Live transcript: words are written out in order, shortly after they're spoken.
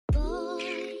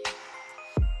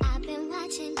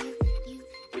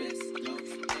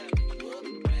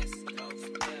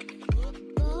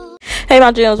Hey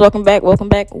my gems, welcome back.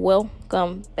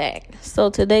 So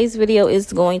today's video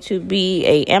is going to be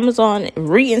a Amazon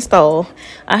reinstall.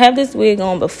 I have this wig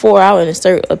on before. I'll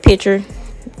insert a picture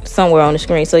somewhere on the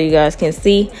screen so you guys can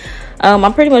see.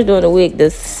 I'm pretty much doing the wig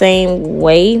the same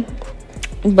way,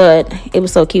 but it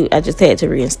was so cute I just had to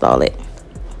reinstall it.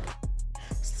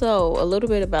 So a little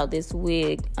bit about this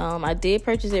wig. I did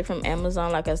purchase it from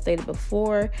Amazon like I stated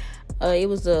before. It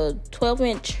was a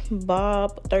 12-inch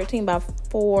bob,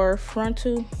 13x4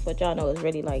 frontal, but y'all know it's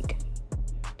really like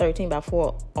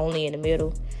 13x4 only in the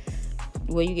middle,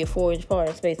 where you get 4-inch part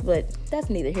in space, but that's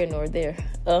neither here nor there.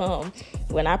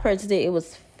 When I purchased it, it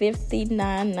was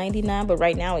 $59.99, but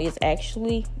right now it's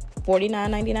actually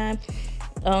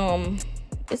 $49.99.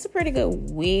 It's a pretty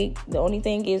good wig. The only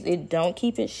thing is it don't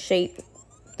keep its shape.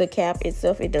 The cap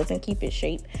itself, it doesn't keep its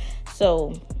shape,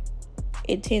 so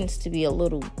it tends to be a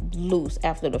little loose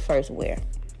after the first wear.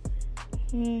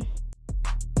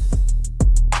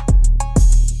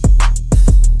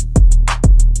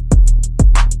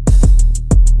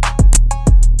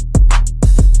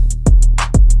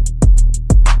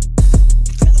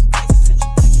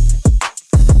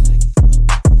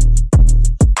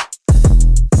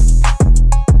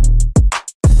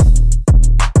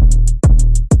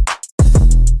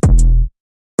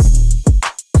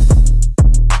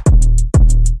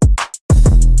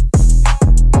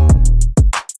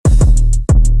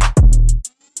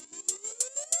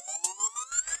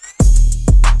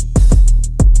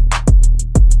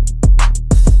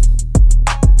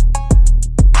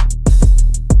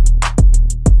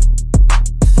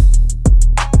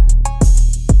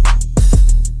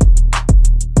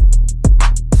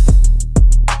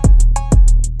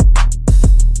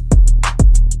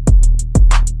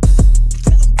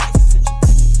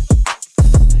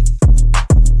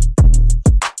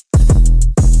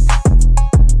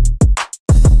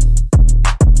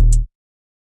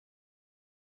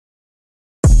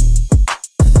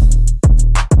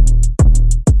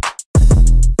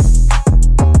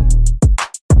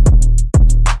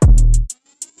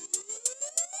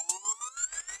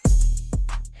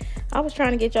 I was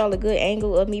trying to get y'all a good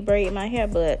angle of me braiding my hair,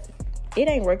 but it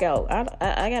ain't work out.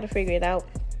 I got to figure it out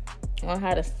on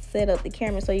how to set up the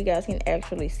camera so you guys can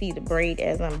actually see the braid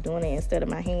as I'm doing it instead of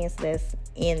my hands that's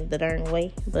in the darn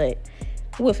way. But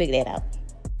we'll figure that out.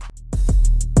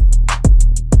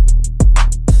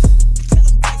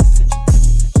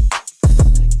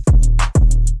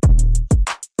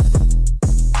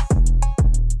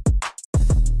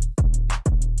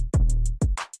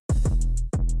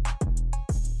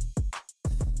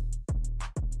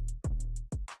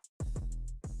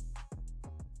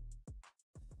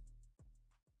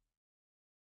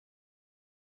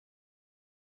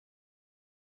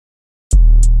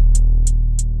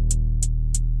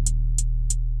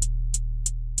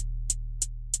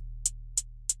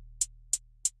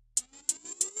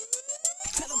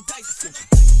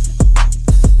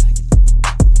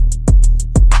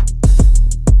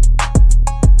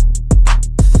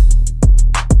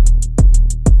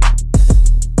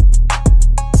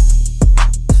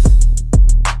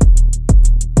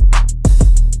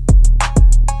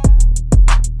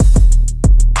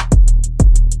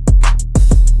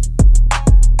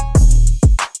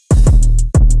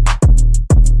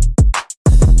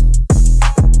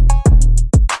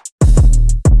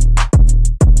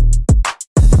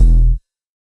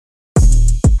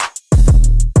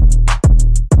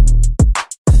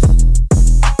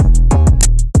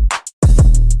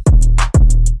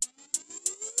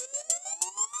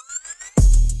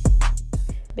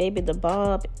 Baby, the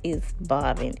bob is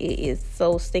bobbing. It is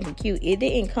so stinking cute. It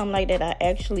didn't come like that. I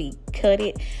actually cut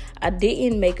it. I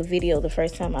didn't make a video the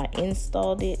first time I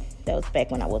installed it. That was back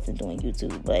when I wasn't doing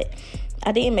YouTube, but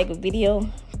I didn't make a video.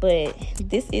 But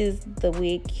this is the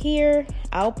wig here.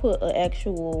 I'll put an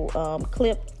actual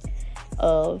clip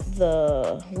of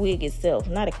the wig itself.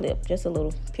 Not a clip, just a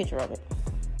little picture of it.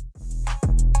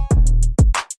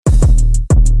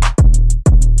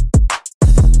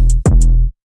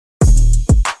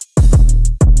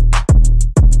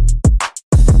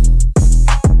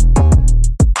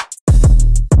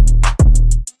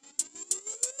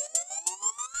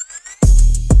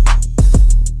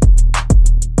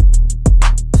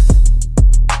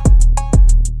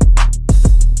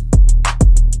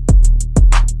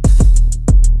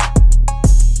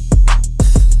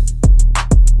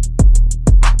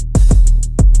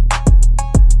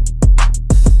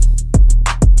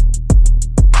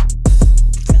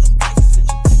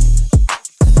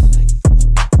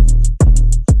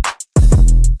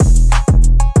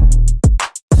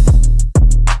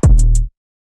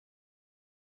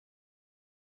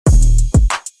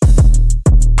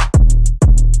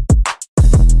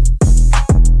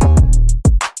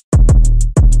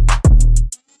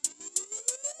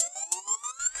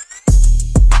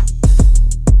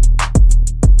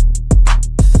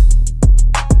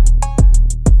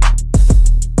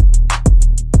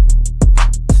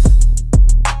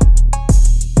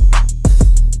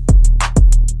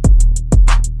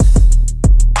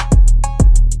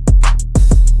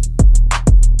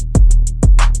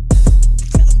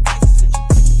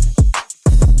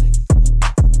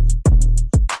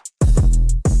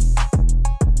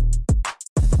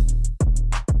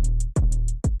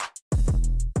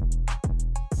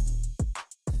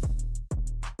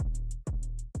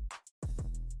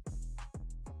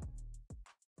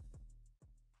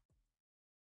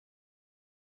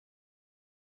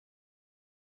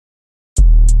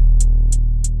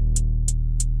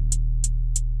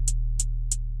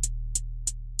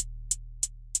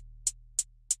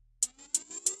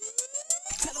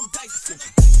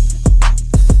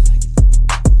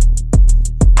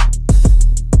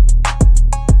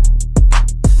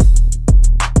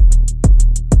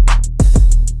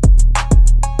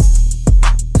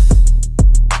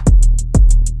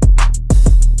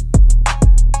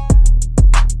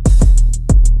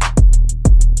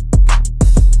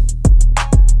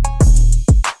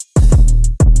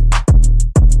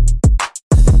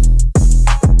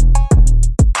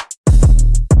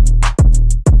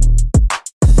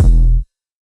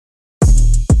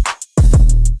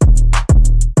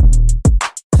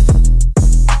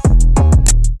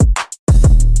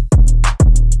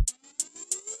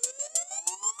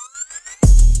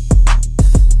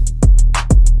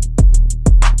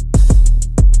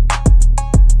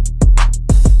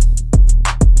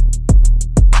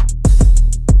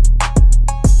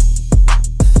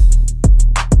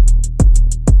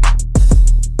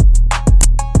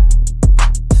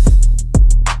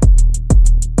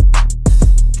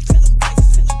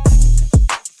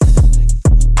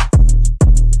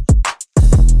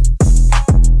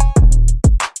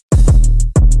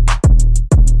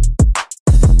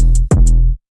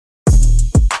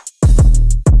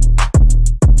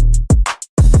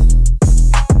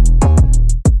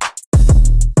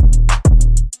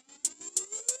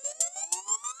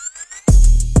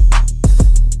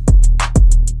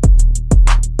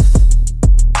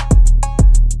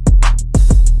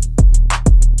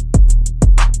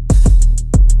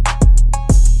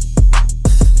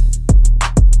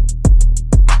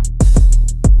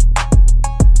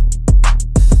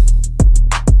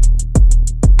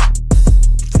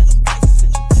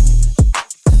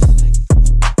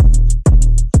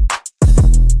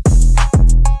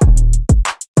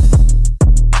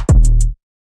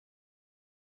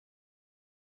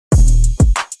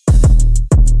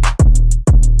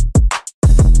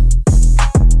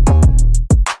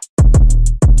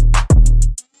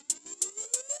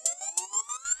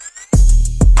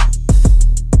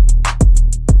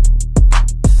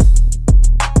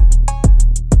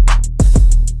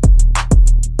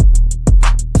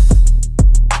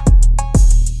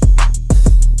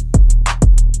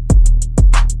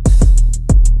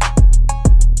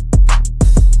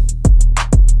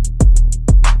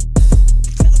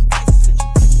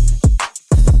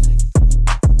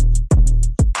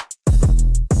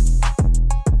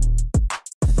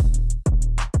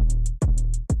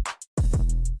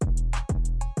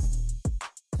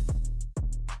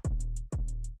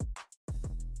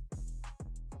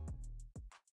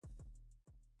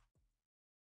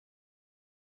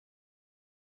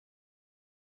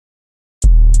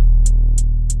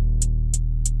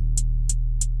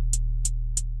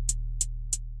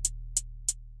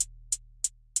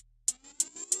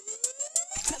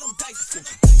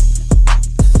 Okay.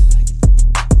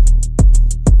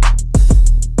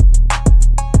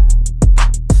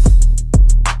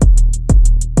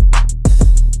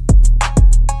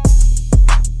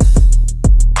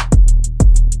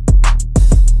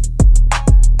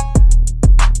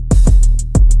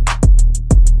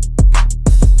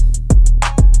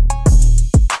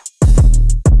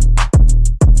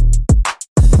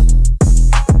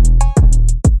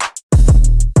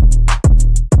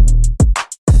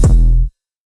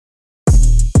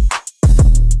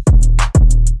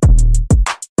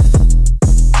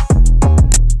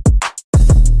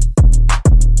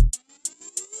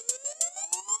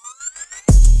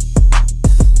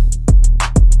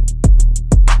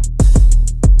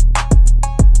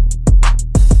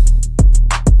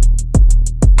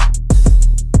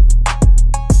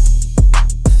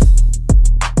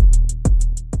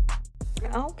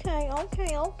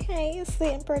 It's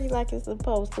sitting pretty like it's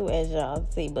supposed to, as y'all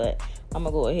see. But I'm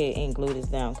gonna go ahead and glue this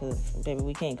down because, baby,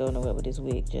 we can't go nowhere with this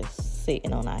wig just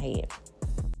sitting on our head.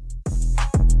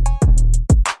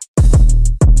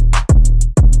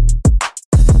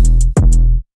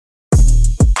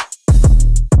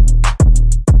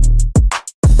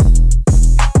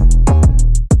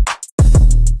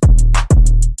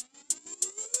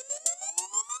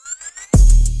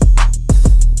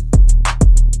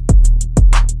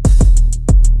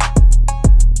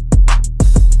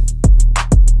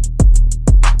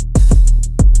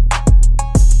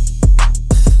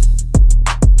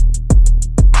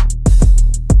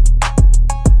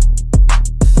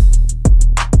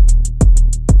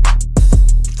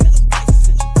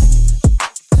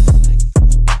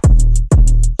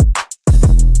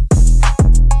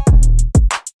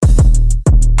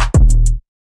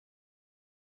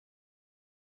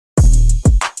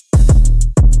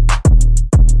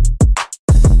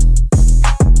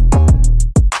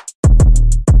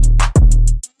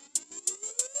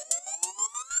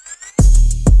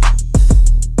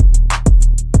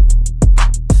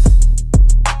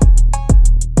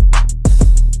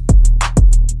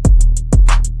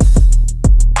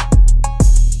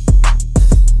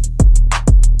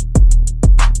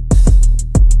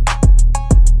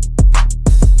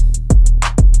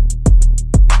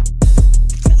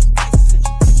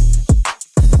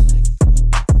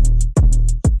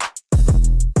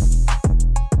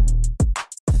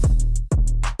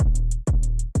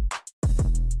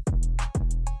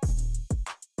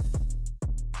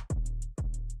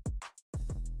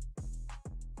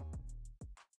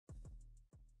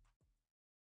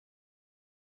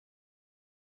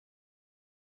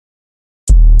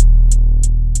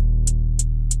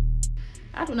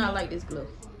 I do not like this glue.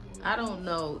 I don't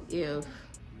know if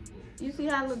you see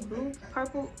how it looks blue,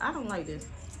 purple. I don't like this.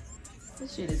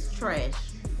 This shit is trash.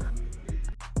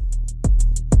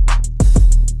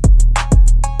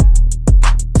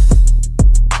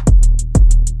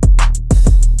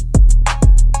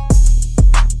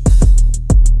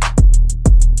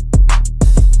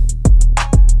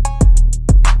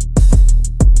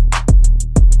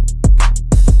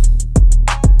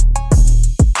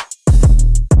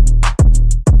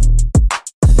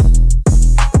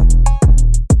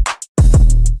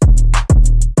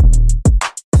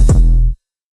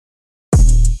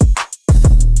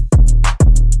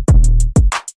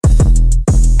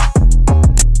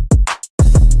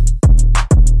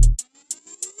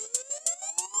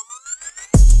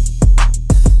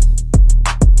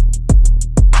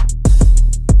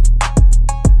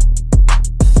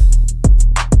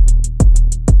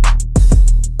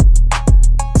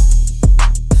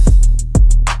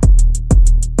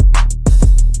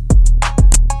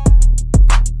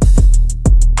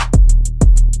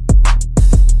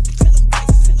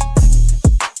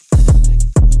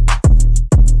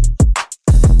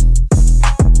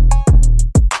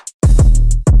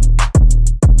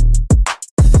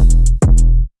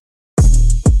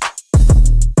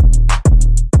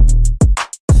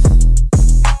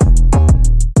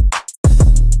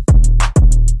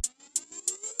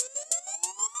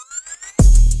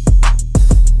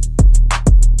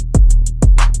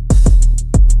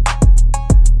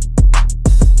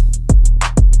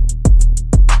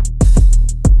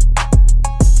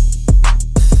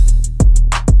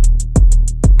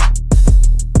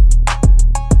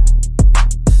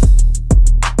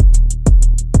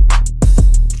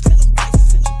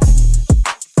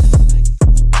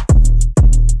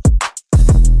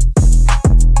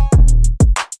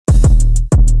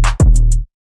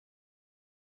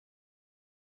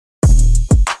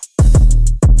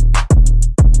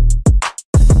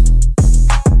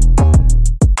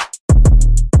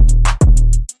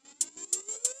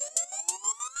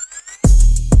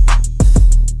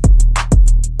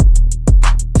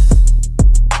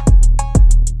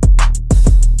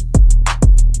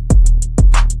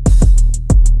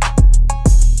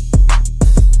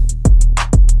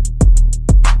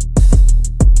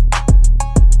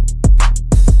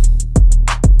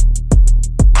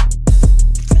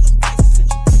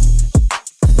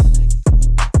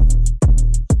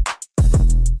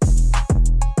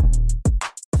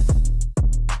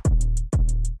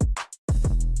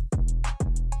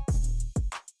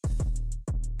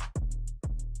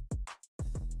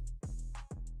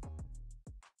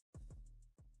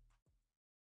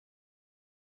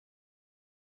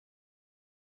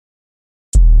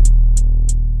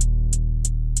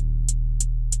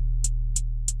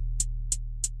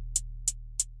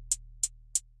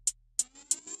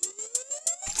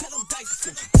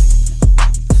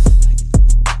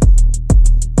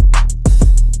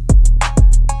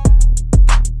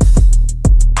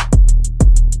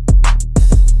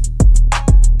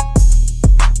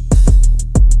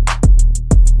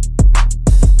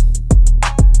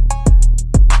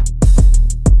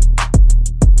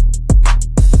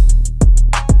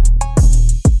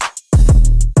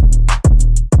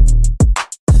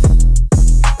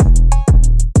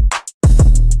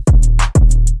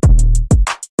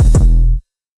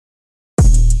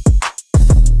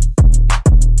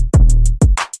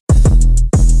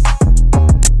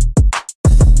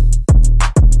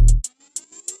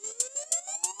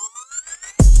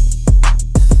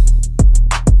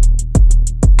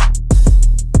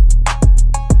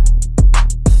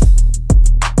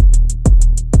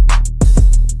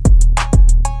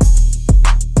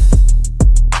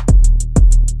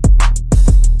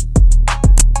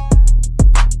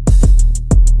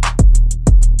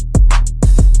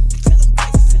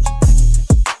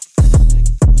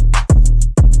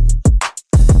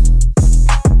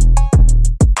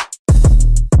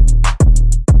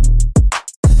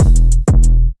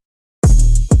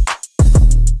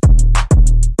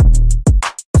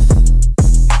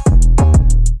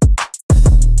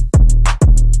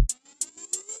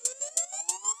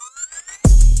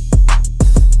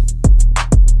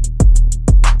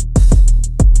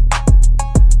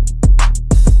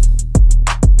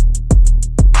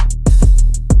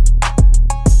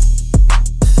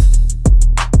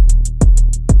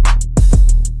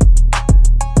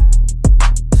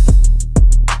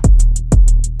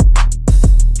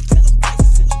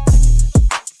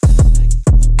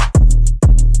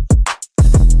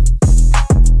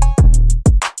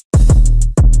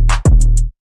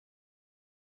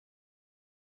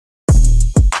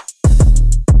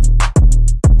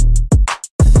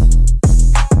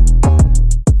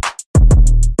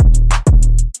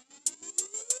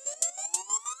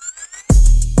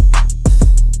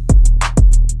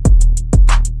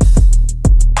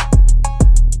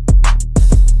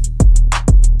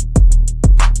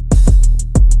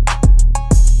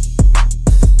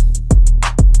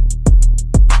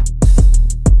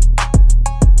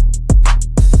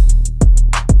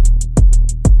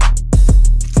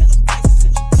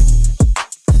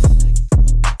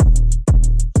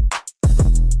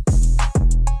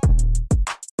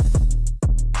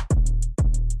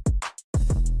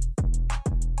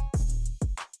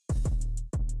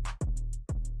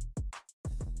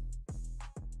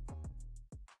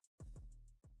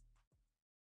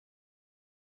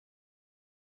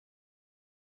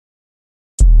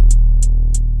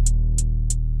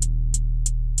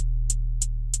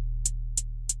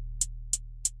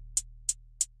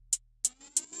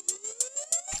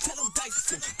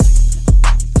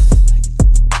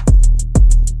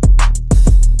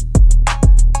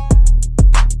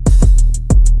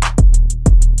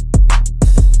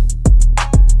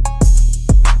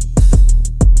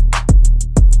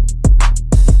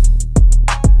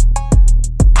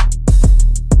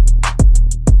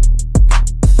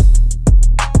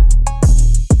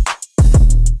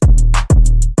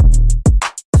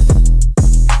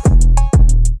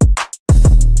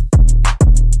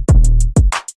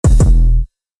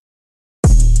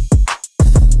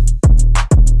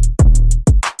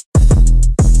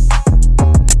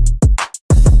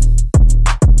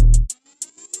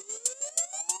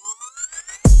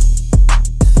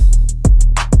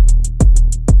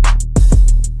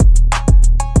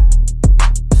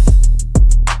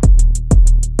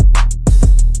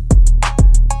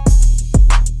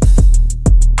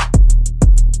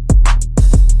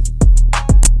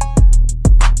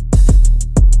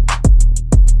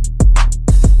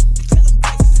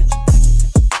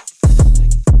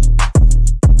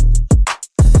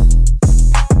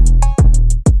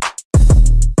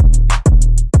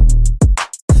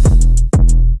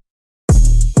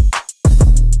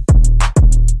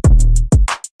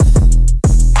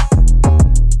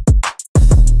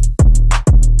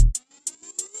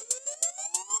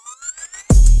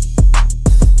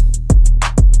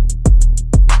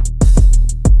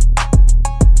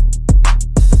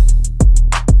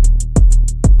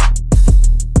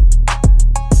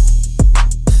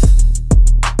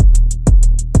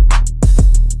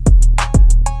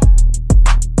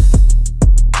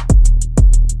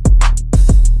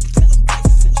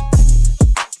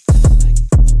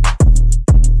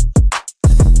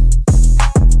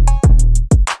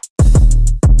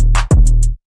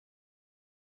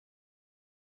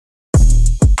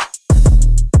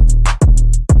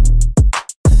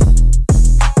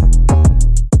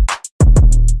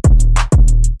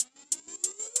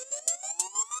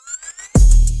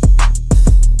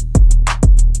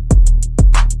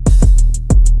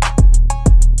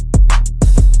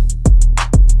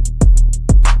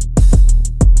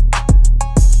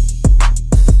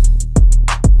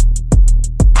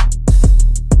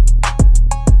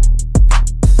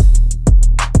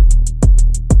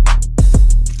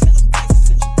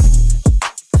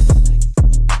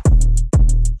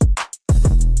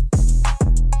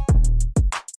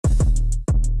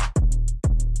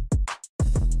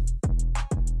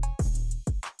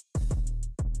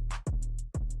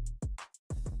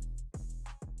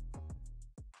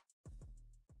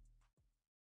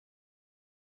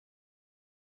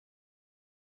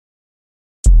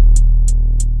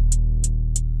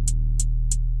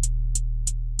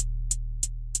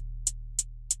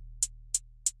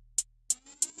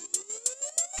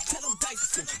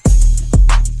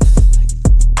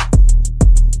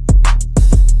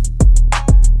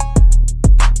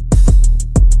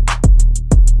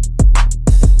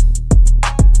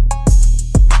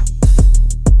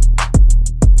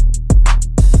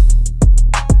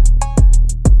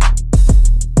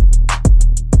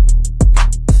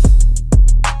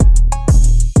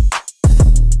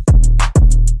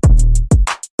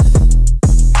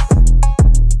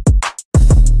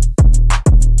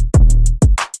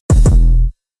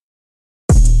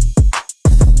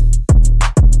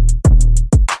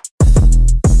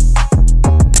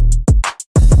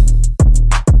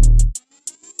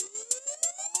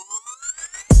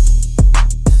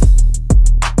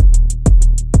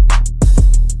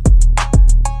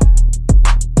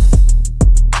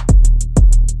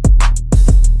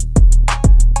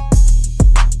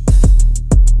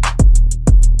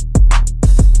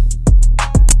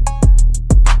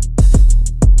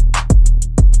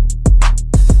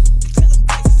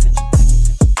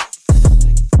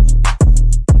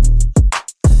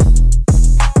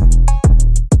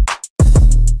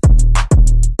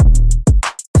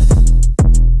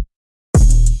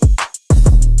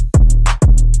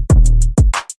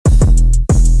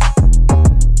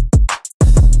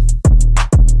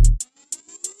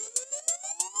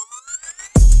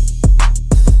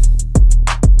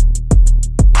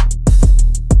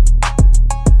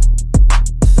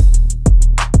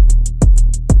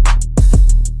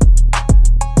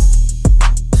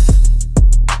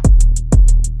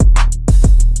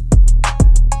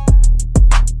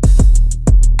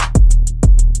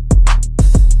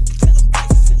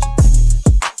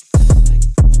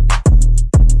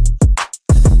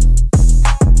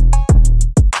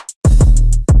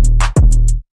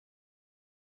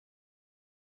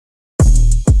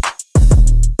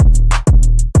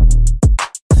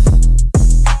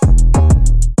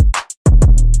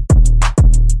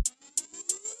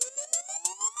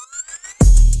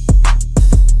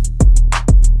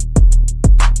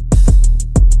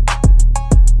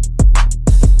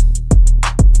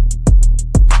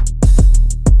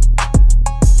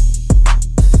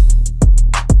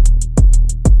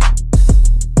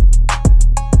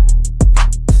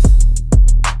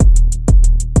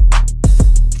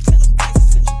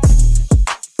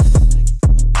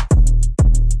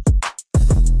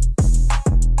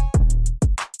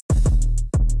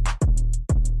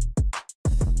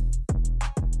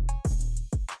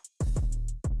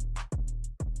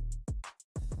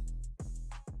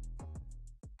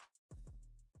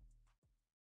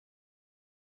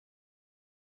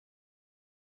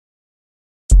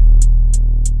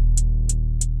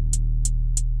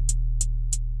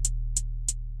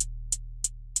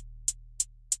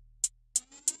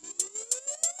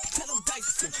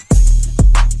 licensing.